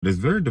It's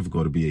very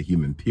difficult to be a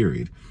human,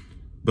 period.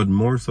 But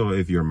more so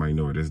if you're a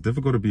minority. It's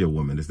difficult to be a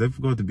woman. It's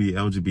difficult to be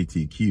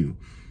LGBTQ.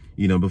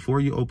 You know, before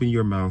you open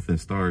your mouth and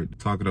start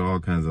talking to all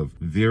kinds of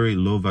very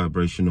low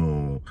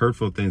vibrational,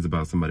 hurtful things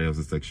about somebody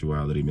else's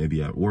sexuality,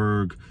 maybe at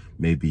work,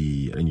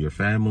 maybe in your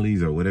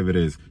families or whatever it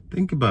is,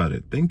 think about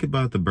it. Think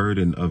about the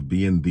burden of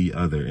being the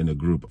other in a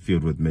group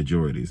filled with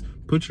majorities.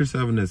 Put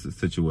yourself in this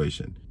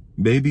situation.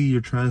 Maybe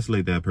you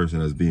translate that person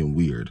as being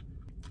weird.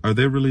 Are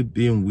they really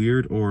being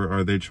weird, or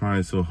are they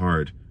trying so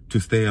hard to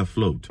stay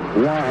afloat?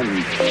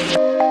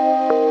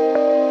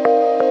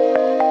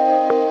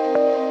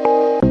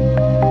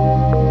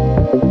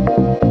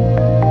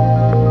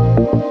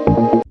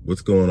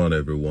 What's going on,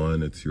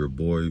 everyone? It's your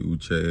boy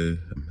Uche.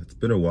 It's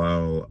been a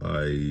while.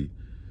 I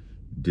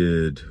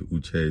did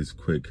Uche's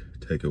quick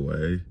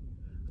takeaway.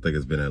 I think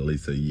it's been at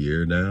least a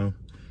year now,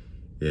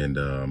 and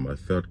I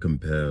felt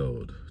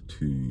compelled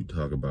to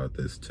talk about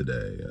this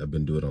today. I've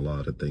been doing a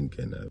lot of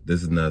thinking.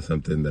 This is not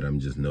something that I'm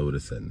just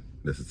noticing.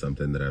 This is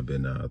something that I've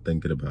been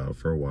thinking about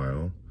for a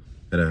while,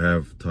 and I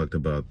have talked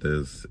about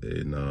this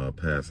in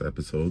past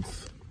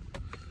episodes,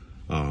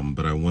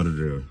 but I wanted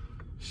to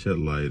shed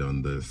light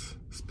on this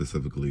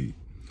specifically.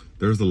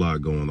 There's a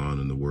lot going on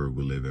in the world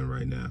we live in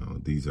right now.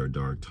 These are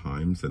dark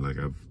times, and like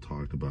I've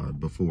talked about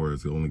before,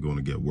 it's only going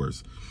to get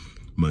worse,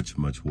 much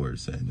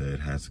worse, and it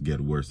has to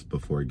get worse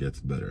before it gets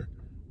better.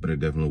 But it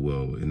definitely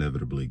will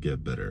inevitably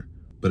get better.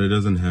 But it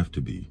doesn't have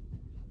to be.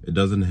 It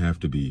doesn't have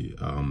to be.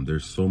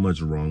 There's so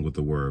much wrong with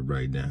the world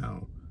right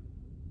now,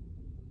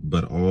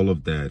 but all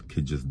of that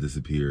could just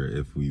disappear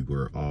if we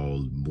were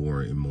all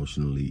more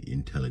emotionally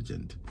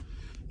intelligent.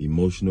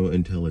 Emotional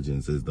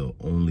intelligence is the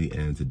only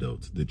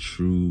antidote, the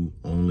true,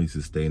 only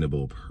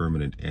sustainable,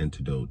 permanent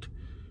antidote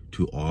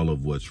to all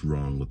of what's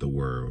wrong with the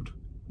world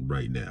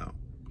right now.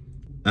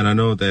 And I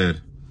know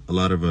that a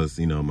lot of us,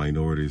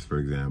 minorities, for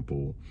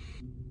example,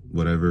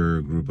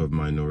 whatever group of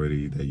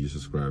minority that you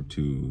subscribe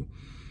to,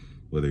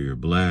 whether you're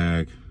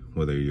black,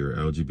 whether you're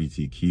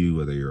LGBTQ,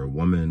 whether you're a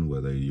woman,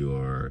 whether you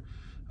are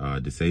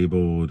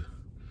disabled,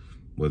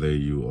 whether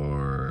you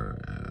are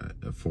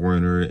a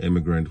foreigner,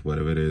 immigrant,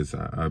 whatever it is,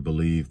 I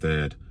believe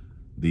that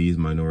these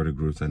minority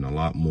groups and a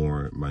lot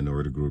more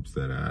minority groups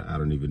that I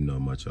don't even know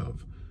much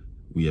of,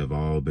 we have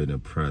all been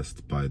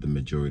oppressed by the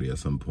majority at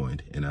some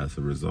point. And as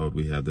a result,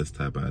 we have this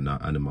type of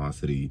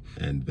animosity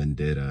and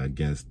vendetta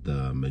against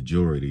the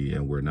majority.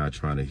 And we're not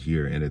trying to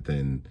hear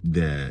anything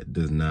that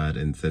does not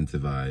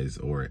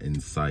incentivize or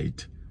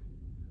incite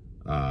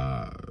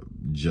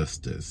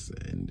justice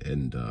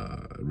and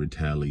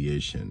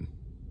retaliation.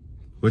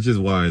 Which is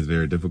why it's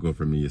very difficult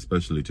for me,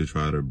 especially to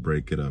try to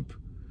break it up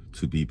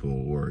to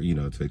people, or,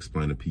 to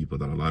explain to people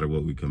that a lot of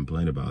what we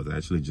complain about is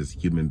actually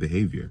just human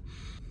behavior.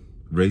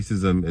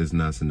 Racism is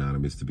not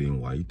synonymous to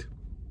being white.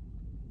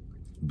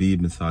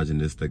 Being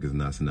misogynistic is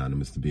not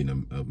synonymous to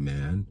being a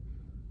man.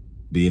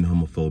 Being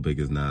homophobic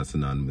is not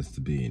synonymous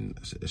to being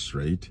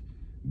straight.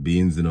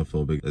 Being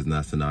xenophobic is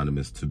not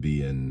synonymous to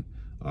being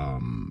a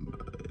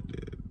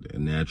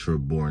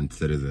natural-born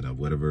citizen of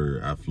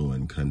whatever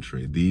affluent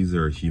country. These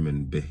are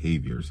human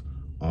behaviors.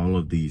 All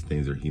of these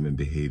things are human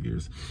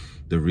behaviors.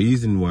 The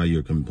reason why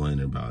you're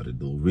complaining about it,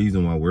 the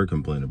reason why we're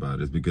complaining about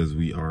it, is because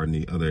we are on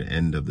the other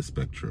end of the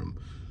spectrum.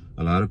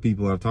 A lot of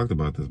people, I've talked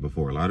about this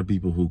before, a lot of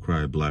people who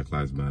cry Black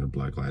Lives Matter,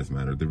 Black Lives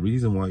Matter, the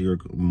reason why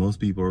most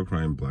people are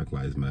crying Black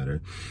Lives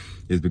Matter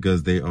is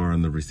because they are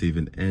on the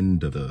receiving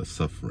end of the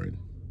suffering.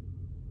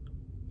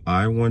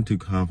 I want to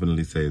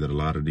confidently say that a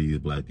lot of these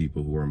black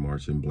people who are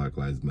marching Black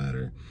Lives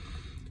Matter,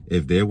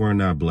 if they were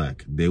not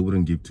black, they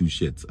wouldn't give two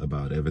shits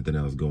about everything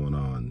else going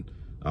on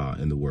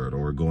in the world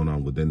or going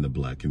on within the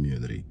black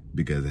community,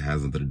 because it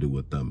has nothing to do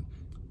with them.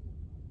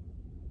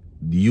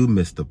 You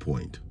missed the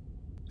point.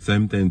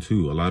 Same thing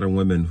too, a lot of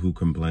women who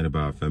complain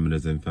about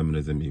feminism,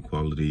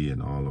 equality, and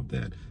all of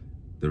that.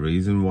 The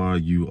reason why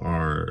you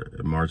are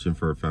marching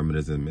for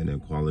feminism and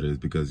equality is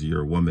because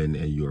you're a woman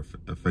and you're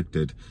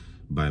affected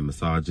by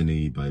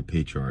misogyny, by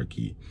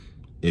patriarchy.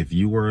 If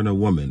you weren't a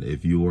woman,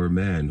 if you were a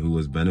man who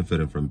was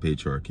benefiting from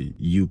patriarchy,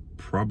 you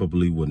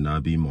probably would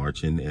not be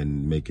marching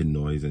and making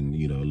noise and,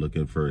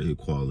 looking for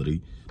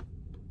equality.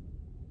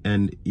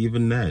 And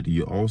even that,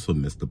 you also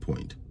missed the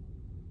point.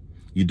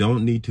 You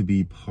don't need to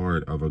be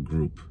part of a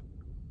group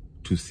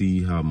to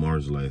see how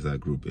marginalized that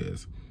group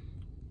is.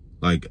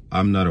 Like,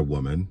 I'm not a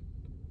woman,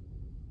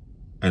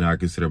 and I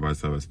consider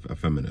myself as a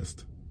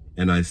feminist.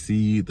 And I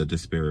see the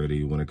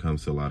disparity when it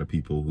comes to a lot of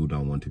people who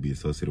don't want to be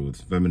associated with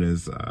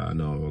feminists. I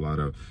know a lot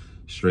of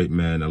straight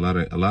men, a lot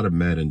of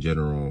men in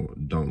general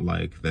don't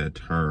like that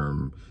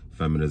term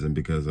feminism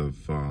because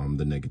of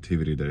the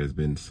negativity that has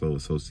been so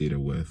associated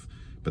with.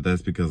 But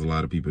that's because a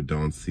lot of people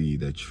don't see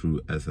the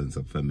true essence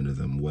of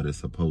feminism, what it's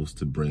supposed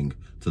to bring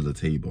to the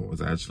table. It's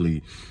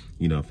actually,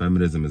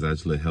 feminism is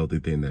actually a healthy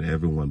thing that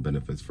everyone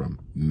benefits from,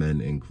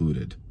 men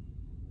included.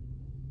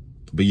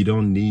 But you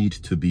don't need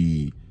to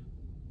be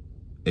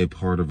a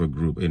part of a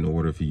group in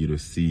order for you to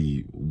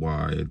see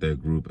why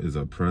that group is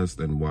oppressed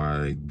and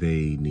why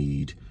they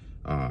need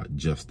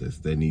justice.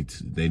 They need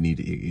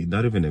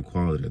not even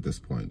equality at this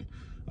point.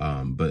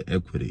 But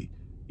equity,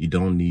 you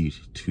don't need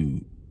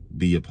to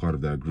be a part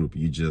of that group.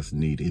 You just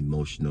need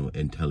emotional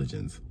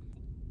intelligence.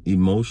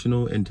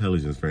 Emotional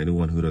intelligence, for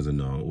anyone who doesn't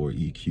know, or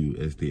EQ,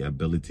 is the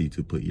ability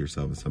to put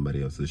yourself in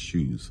somebody else's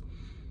shoes.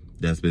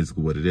 That's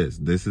basically what it is.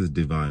 This is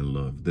divine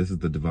love. This is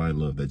the divine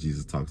love that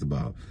Jesus talks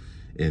about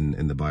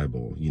in the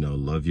Bible. You know,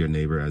 love your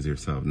neighbor as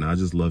yourself. Not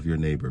just love your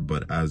neighbor,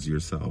 but as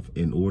yourself.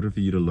 In order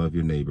for you to love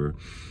your neighbor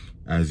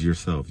as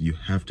yourself, you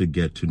have to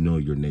get to know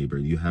your neighbor.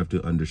 You have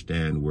to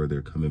understand where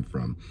they're coming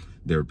from,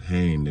 their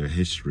pain, their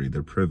history,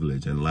 their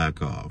privilege and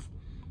lack of.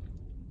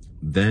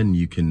 Then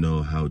you can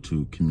know how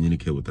to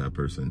communicate with that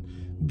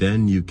person.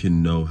 Then you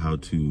can know how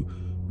to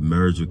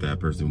merge with that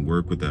person,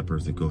 work with that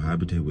person,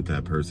 cohabitate with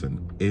that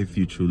person. If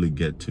you truly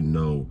get to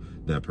know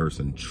that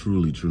person,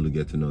 truly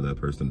get to know that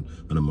person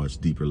on a much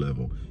deeper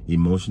level.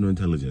 Emotional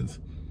intelligence,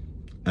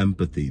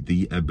 empathy,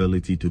 the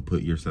ability to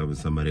put yourself in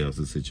somebody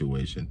else's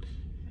situation.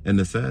 And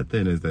the sad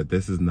thing is that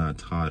this is not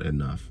taught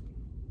enough.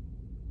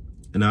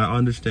 And I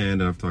understand,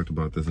 and I've talked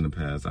about this in the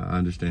past, I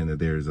understand that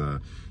there's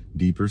a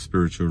deeper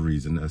spiritual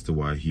reason as to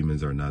why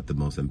humans are not the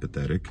most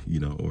empathetic,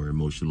 or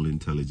emotionally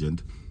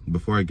intelligent.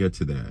 Before I get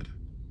to that,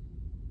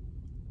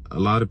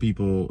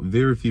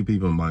 very few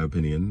people, in my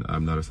opinion,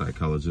 I'm not a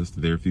psychologist,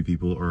 very few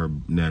people are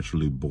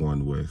naturally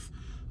born with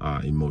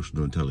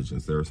emotional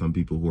intelligence. There are some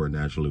people who are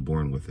naturally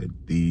born with it.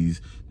 These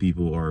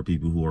people are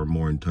people who are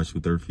more in touch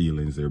with their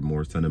feelings. They're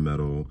more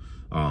sentimental.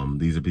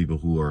 These are people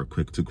who are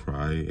quick to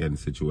cry in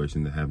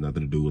situations that have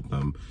nothing to do with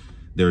them.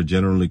 They're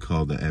generally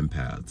called the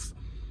empaths.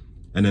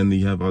 And then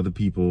you have other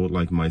people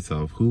like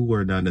myself who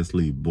were not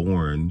necessarily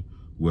born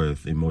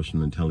with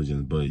emotional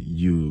intelligence, but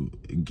you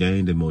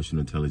gained emotional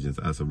intelligence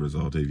as a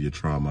result of your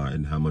trauma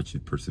and how much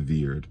you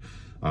persevered,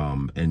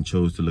 and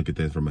chose to look at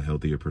things from a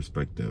healthier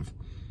perspective.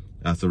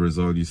 As a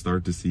result, you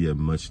start to see a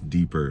much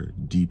deeper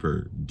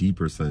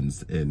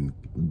sense in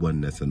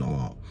oneness and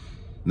all.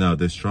 Now,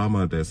 this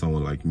trauma that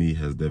someone like me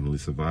has definitely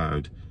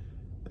survived,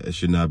 it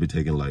should not be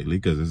taken lightly,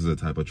 because this is a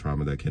type of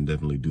trauma that can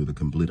definitely do the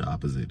complete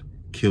opposite,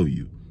 kill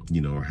you,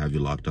 or have you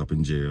locked up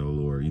in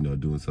jail, or,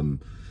 doing some,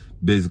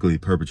 basically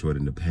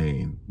perpetuating the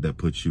pain that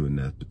puts you in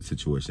that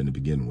situation to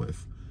begin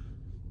with.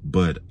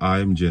 But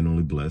I'm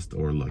generally blessed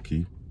or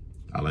lucky.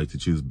 I like to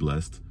choose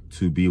blessed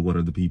to be one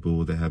of the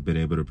people that have been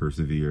able to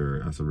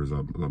persevere as a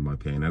result of my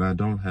pain. And I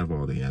don't have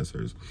all the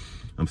answers.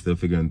 I'm still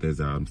figuring things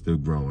out. I'm still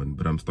growing,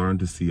 but I'm starting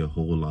to see a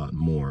whole lot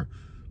more,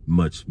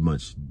 much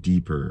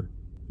deeper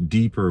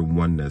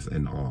oneness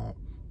and all.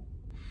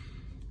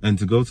 And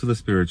to go to the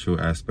spiritual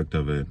aspect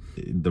of it,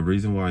 the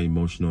reason why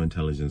emotional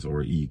intelligence,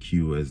 or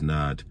EQ, is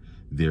not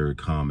very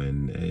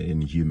common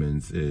in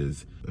humans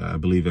is, I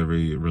believe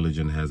every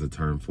religion has a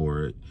term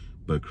for it,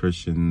 but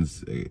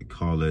Christians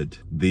call it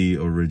the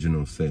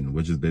original sin,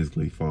 which is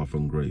basically fall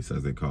from grace,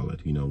 as they call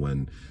it.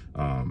 When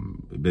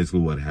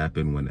basically what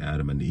happened when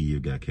Adam and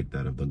Eve got kicked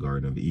out of the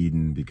Garden of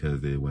Eden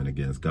because they went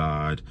against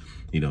God,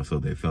 so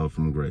they fell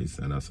from grace.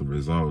 And as a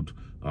result,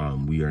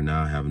 we are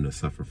now having to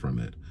suffer from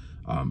it.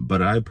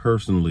 But I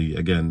personally,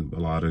 again, a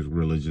lot of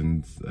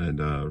religions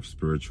and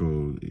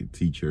spiritual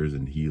teachers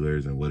and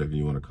healers and whatever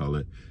you want to call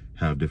it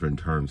have different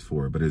terms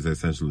for it, but it's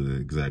essentially the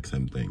exact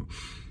same thing.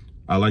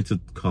 I like to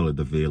call it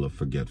the veil of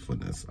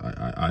forgetfulness.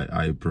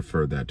 I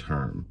prefer that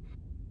term,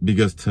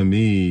 because to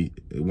me,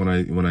 when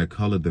I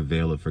call it the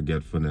veil of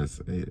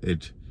forgetfulness,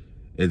 it's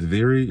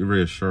very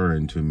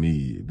reassuring to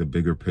me, the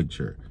bigger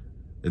picture.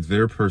 It's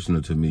very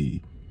personal to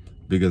me,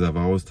 because I've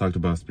always talked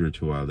about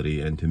spirituality,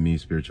 and to me,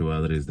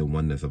 spirituality is the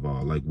oneness of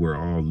all. Like, we're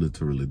all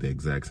literally the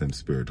exact same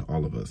spirit,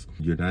 all of us.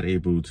 You're not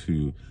able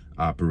to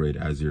operate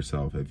as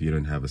yourself if you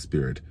don't have a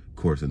spirit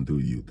coursing through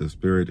you. The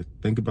spirit,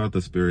 think about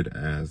the spirit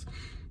as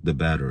the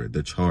battery,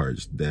 the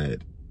charge that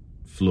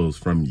flows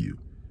from you.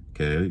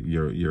 Okay,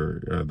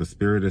 the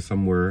spirit is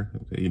somewhere,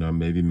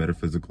 maybe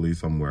metaphysically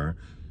somewhere,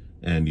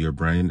 and your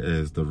brain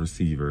is the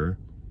receiver.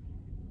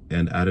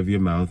 And out of your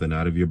mouth and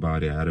out of your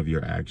body, out of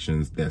your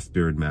actions, that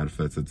spirit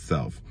manifests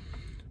itself.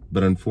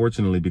 But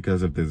unfortunately,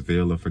 because of this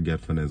veil of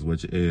forgetfulness,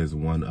 which is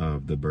one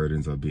of the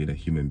burdens of being a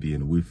human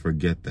being, we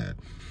forget that.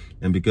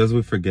 And because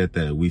we forget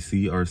that, we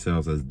see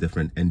ourselves as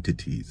different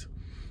entities,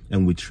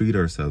 and we treat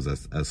ourselves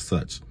as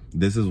such.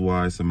 This is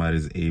why somebody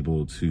is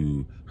able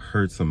to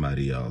hurt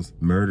somebody else,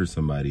 murder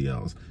somebody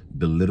else,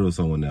 belittle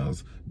someone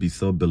else, be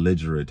so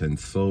belligerent and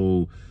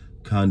so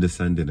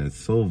condescending and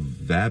so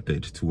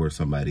vapid towards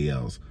somebody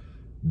else,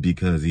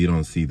 because you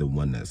don't see the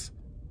oneness.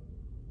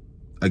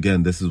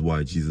 Again, this is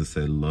why Jesus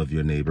said, love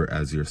your neighbor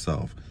as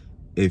yourself.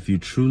 If you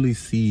truly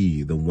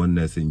see the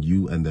oneness in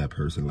you and that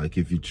person, like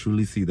if you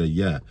truly see that,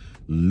 yeah,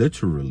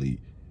 literally,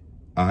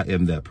 I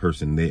am that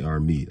person, they are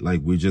me.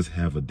 Like, we just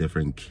have a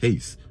different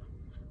case.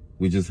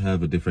 We just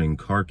have a different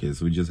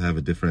carcass. We just have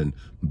a different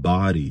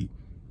body.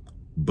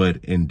 But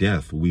in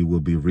death, we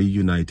will be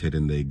reunited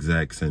in the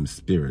exact same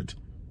spirit,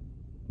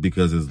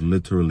 because it's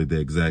literally the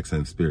exact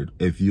same spirit.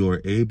 If you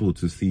are able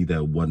to see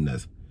that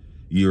oneness,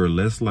 you're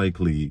less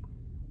likely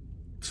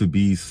to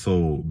be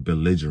so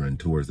belligerent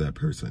towards that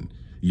person.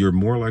 You're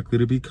more likely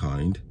to be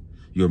kind.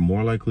 You're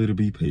more likely to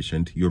be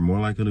patient. You're more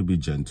likely to be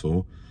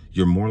gentle.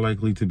 You're more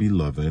likely to be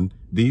loving.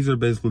 These are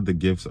basically the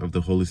gifts of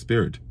the Holy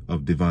Spirit,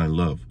 of divine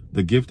love.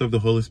 The gift of the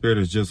Holy Spirit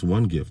is just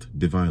one gift,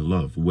 divine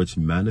love, which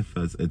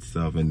manifests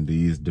itself in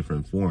these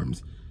different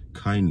forms.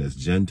 Kindness,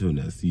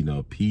 gentleness,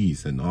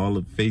 peace, and all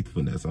of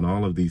faithfulness, and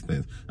all of these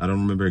things. I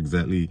don't remember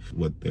exactly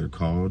what they're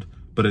called,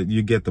 but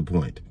you get the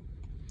point.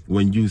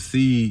 When you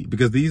see,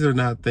 because these are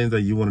not things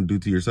that you want to do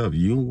to yourself.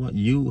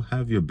 You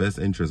have your best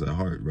interests at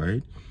heart,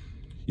 right?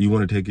 You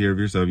want to take care of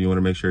yourself. You want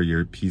to make sure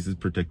your peace is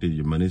protected,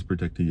 your money is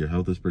protected, your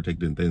health is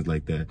protected, and things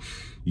like that.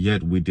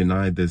 Yet we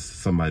deny this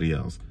somebody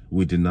else.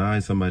 We deny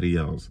somebody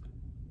else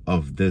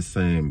of this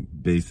same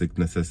basic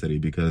necessity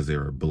because they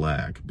are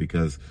black,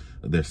 because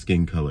of their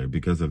skin color,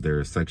 because of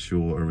their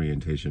sexual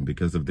orientation,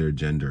 because of their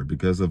gender,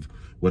 because of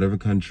whatever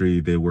country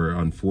they were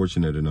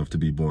unfortunate enough to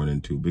be born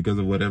into, because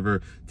of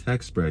whatever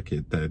tax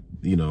bracket that,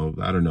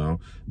 I don't know,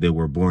 they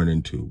were born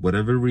into.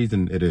 Whatever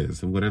reason it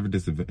is, whatever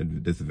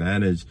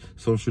disadvantage,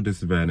 social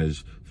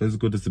disadvantage,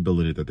 physical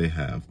disability that they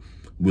have,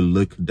 we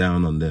look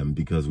down on them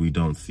because we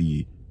don't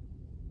see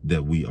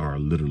that we are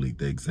literally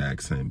the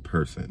exact same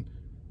person.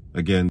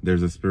 Again,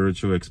 there's a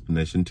spiritual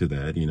explanation to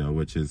that,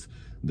 which is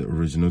the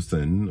original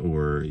sin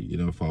or,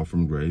 fall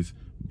from grace.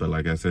 But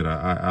like I said,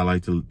 I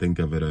like to think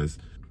of it as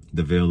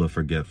the veil of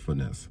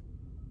forgetfulness.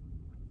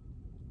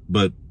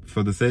 But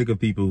for the sake of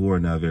people who are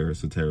not very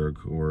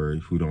esoteric or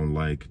who don't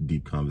like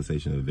deep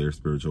conversation or very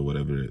spiritual,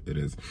 whatever it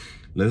is,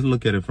 let's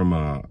look at it from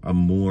a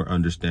more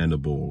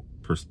understandable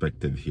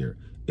perspective here.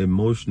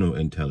 Emotional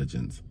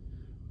intelligence.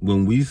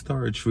 When we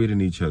start treating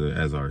each other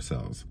as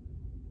ourselves,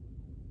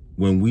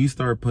 when we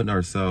start putting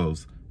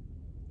ourselves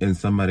in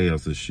somebody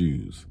else's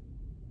shoes,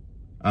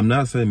 I'm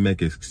not saying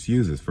make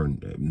excuses for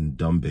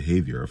dumb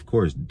behavior. Of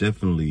course,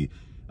 definitely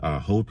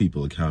hold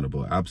people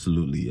accountable.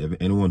 Absolutely. If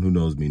anyone who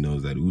knows me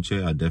knows that,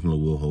 Uche, I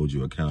definitely will hold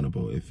you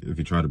accountable if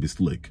you try to be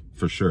slick,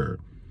 for sure.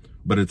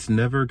 But it's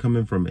never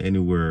coming from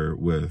anywhere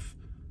with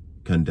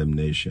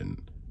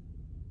condemnation.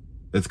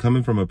 It's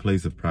coming from a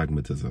place of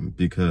pragmatism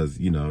because,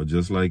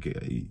 just like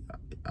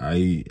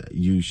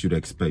you should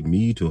expect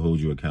me to hold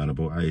you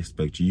accountable, I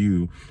expect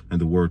you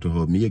and the world to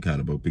hold me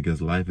accountable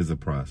because life is a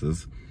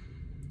process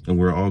and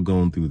we're all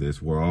going through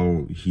this. We're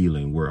all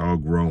healing. We're all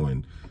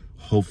growing,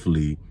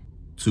 hopefully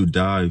to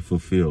die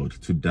fulfilled,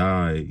 to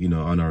die,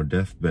 on our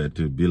deathbed,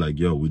 to be like,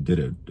 yo, we did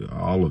it.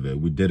 All of it.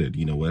 We did it.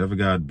 Whatever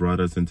God brought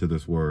us into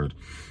this world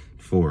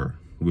for,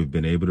 we've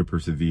been able to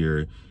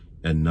persevere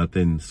and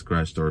nothing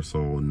scratched our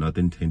soul.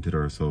 Nothing tainted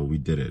our soul. We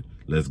did it.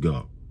 Let's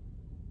go.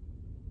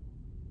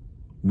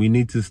 We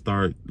need to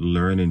start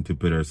learning to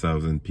put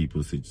ourselves in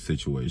people's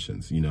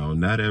situations.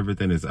 Not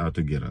everything is out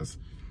to get us.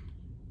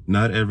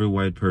 Not every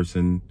white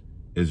person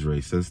is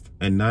racist,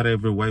 and not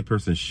every white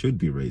person should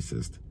be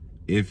racist.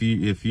 If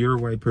you're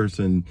a white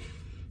person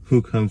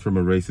who comes from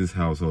a racist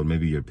household,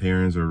 maybe your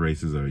parents are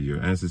racist or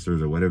your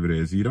ancestors or whatever it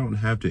is, you don't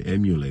have to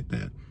emulate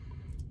that.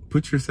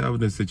 Put yourself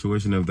in the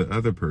situation of the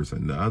other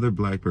person, the other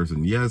black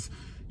person. Yes,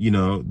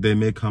 they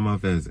may come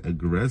off as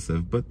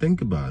aggressive, but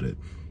think about it.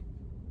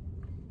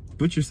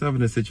 Put yourself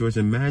in a situation.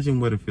 Imagine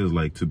what it feels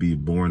like to be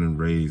born and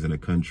raised in a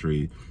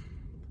country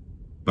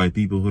by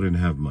people who didn't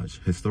have much,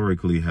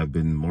 historically have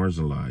been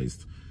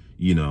marginalized,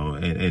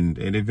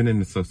 and even in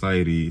the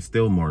society,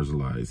 still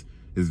marginalized.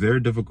 It's very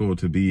difficult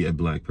to be a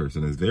black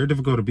person. It's very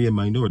difficult to be a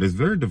minority. It's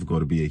very difficult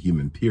to be a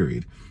human,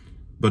 period.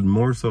 But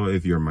more so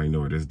if you're a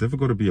minority. It's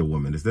difficult to be a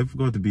woman. It's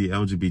difficult to be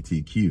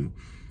LGBTQ.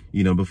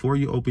 Before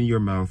you open your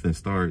mouth and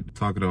start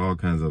talking to all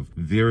kinds of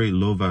very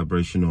low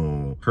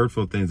vibrational,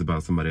 hurtful things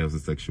about somebody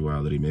else's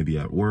sexuality, maybe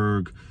at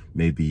work,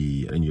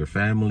 maybe in your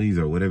families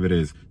or whatever it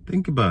is,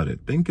 think about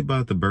it. Think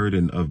about the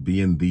burden of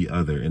being the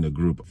other in a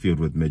group filled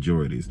with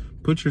majorities.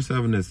 Put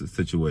yourself in this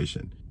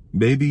situation.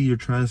 Maybe you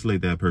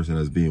translate that person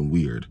as being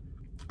weird.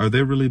 Are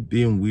they really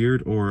being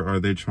weird, or are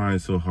they trying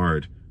so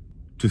hard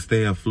to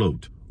stay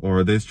afloat? Or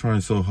are they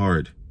trying so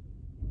hard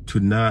to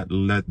not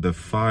let the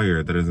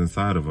fire that is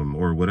inside of them,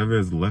 or whatever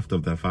is left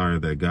of that fire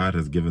that God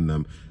has given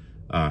them,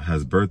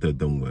 has birthed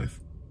them with,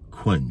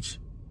 quench?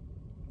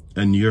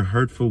 And your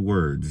hurtful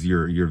words,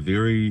 your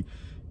very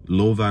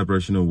low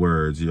vibrational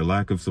words, your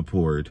lack of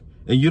support,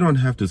 and you don't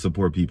have to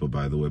support people,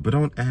 by the way, but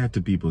don't add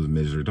to people's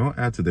misery. Don't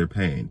add to their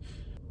pain.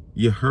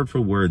 Your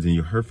hurtful words and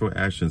your hurtful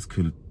actions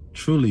could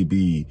truly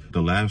be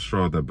the last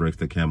straw that breaks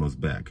the camel's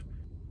back.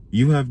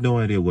 You have no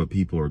idea what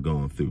people are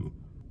going through.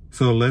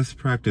 So let's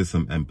practice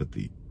some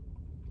empathy.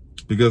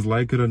 Because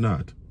like it or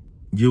not,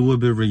 you will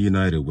be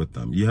reunited with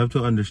them. You have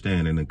to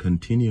understand, in a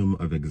continuum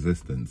of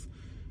existence,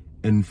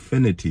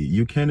 infinity,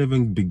 you can't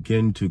even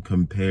begin to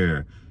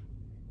compare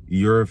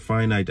your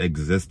finite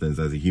existence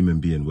as a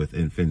human being with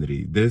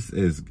infinity.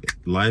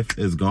 Life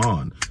is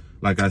gone.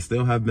 Like, I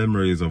still have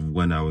memories of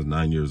when I was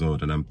 9 years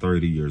old, and I'm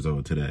 30 years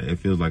old today. It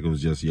feels like it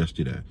was just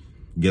yesterday.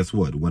 Guess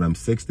what? When I'm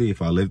 60,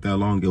 if I live that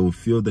long, it will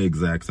feel the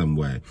exact same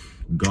way.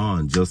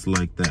 Gone, just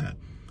like that.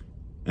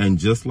 And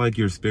just like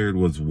your spirit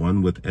was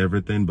one with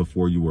everything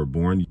before you were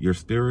born, your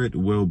spirit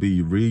will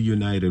be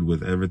reunited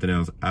with everything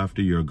else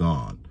after you're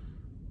gone.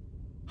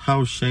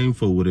 How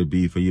shameful would it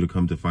be for you to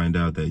come to find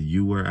out that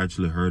you were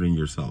actually hurting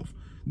yourself?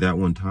 That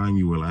one time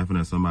you were laughing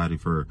at somebody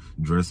for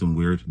dressing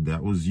weird,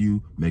 that was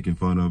you making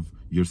fun of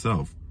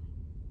yourself.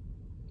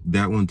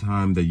 That one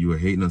time that you were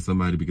hating on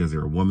somebody because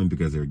they're a woman,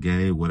 because they're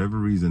gay, whatever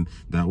reason,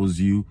 that was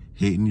you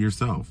hating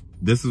yourself.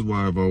 This is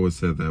why I've always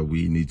said that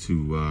we need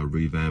to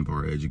revamp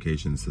our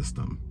education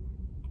system.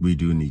 We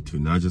do need to,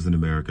 not just in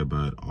America,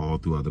 but all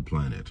throughout the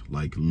planet.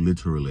 Like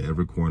literally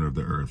every corner of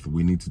the earth.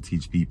 We need to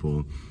teach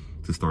people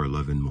to start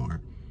loving more.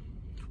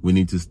 We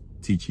need to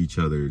teach each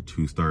other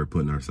to start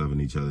putting ourselves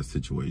in each other's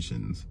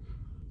situations.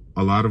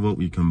 A lot of what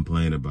we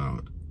complain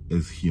about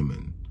is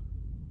human.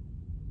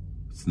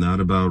 It's not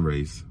about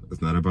race.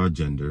 It's not about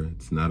gender.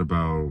 It's not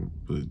about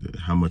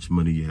how much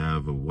money you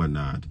have or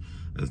whatnot.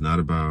 It's not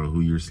about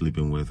who you're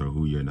sleeping with or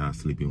who you're not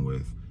sleeping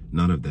with.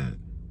 None of that.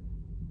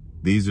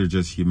 These are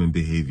just human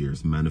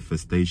behaviors,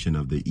 manifestation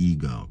of the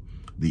ego.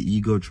 The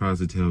ego tries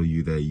to tell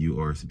you that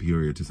you are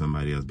superior to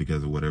somebody else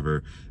because of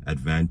whatever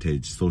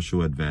advantage,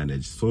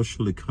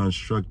 socially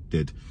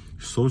constructed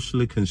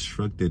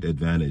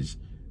advantage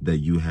that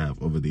you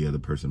have over the other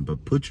person.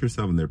 But put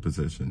yourself in their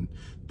position.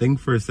 Think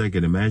for a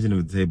second. Imagine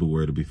if the table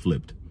were to be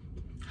flipped.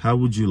 How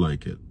would you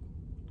like it?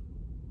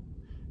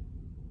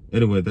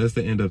 Anyway, that's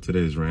the end of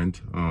today's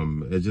rant.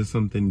 It's just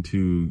something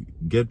to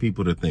get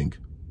people to think.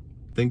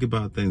 Think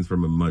about things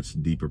from a much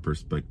deeper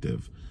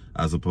perspective,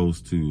 as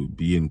opposed to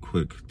being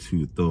quick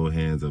to throw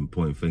hands and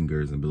point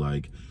fingers and be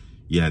like,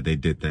 yeah, they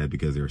did that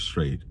because they're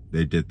straight.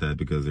 They did that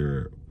because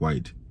they're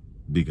white,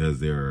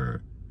 because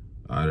they're,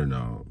 I don't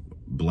know,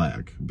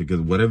 black, because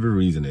whatever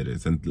reason it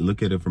is. And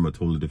look at it from a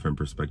totally different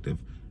perspective.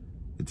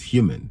 It's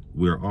human.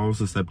 We're all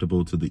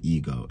susceptible to the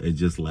ego. It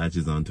just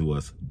latches onto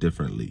us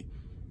differently.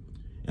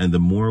 And the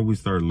more we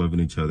start loving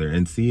each other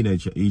and seeing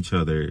each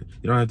other,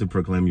 you don't have to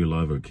proclaim your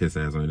love or kiss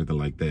ass or anything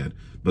like that.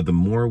 But the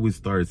more we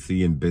start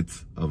seeing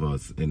bits of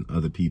us in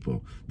other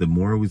people, the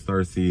more we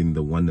start seeing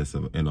the oneness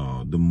of in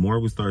all, the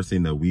more we start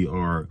seeing that we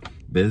are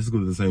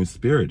basically the same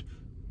spirit.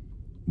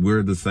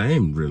 We're the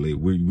same, really.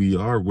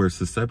 We're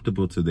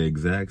susceptible to the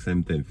exact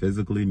same thing,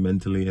 physically,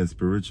 mentally, and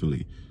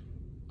spiritually.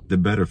 The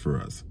better for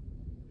us.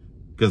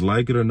 Because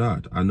like it or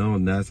not, I know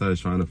NASA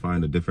is trying to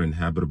find a different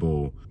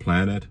habitable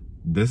planet.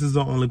 This is the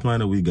only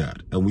planet we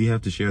got, and we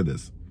have to share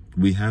this.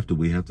 We have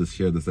to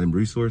share the same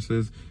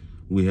resources.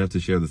 We have to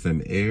share the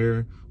same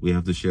air. We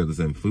have to share the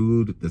same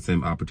food, the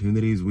same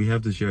opportunities. We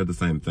have to share the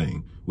same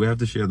thing. We have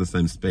to share the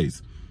same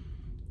space.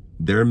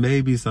 There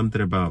may be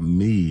something about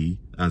me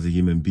as a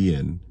human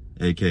being,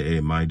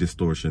 aka my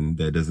distortion,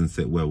 that doesn't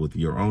sit well with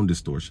your own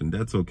distortion.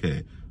 That's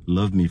okay.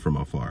 Love me from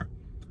afar.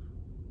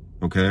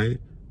 Okay?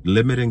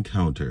 Limit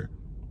encounter.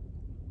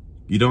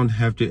 You don't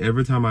have to,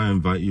 every time I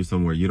invite you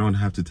somewhere, you don't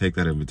have to take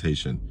that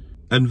invitation.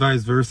 And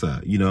vice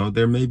versa. You know,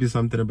 there may be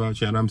something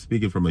about you, and I'm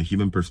speaking from a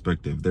human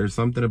perspective. There's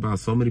something about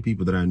so many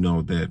people that I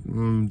know that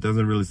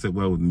doesn't really sit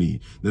well with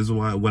me. This is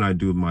why when I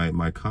do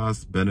my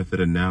cost-benefit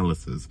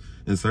analysis,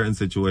 in certain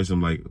situations,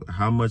 I'm like,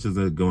 how much is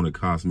it going to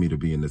cost me to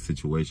be in this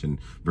situation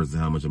versus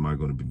how much am I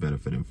going to be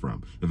benefiting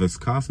from? If it's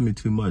costing me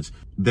too much,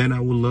 then I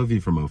will love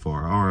you from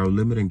afar, or I'll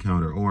limit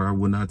encounter, or I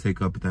will not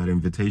take up that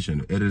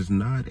invitation. It is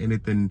not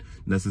anything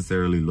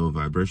necessarily low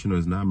vibrational.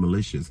 It's not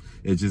malicious.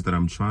 It's just that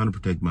I'm trying to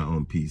protect my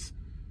own peace.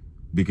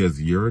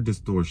 Because your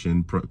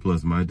distortion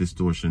plus my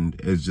distortion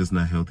is just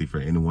not healthy for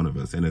any one of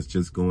us. And it's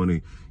just going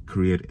to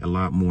create a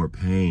lot more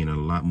pain and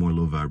a lot more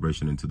low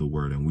vibration into the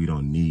world. And we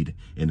don't need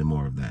any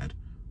more of that.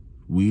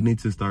 We need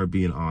to start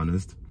being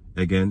honest.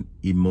 Again,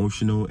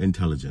 emotional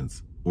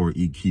intelligence, or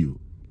EQ.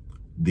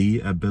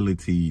 The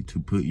ability to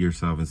put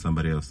yourself in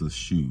somebody else's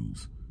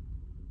shoes.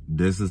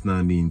 This does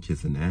not mean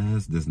kissing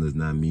ass. This does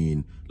not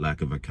mean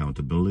lack of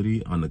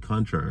accountability. On the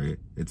contrary,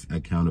 it's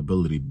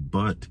accountability,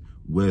 but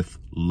with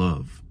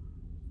love.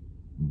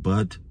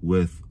 But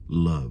with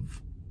love.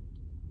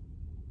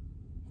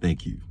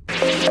 Thank you.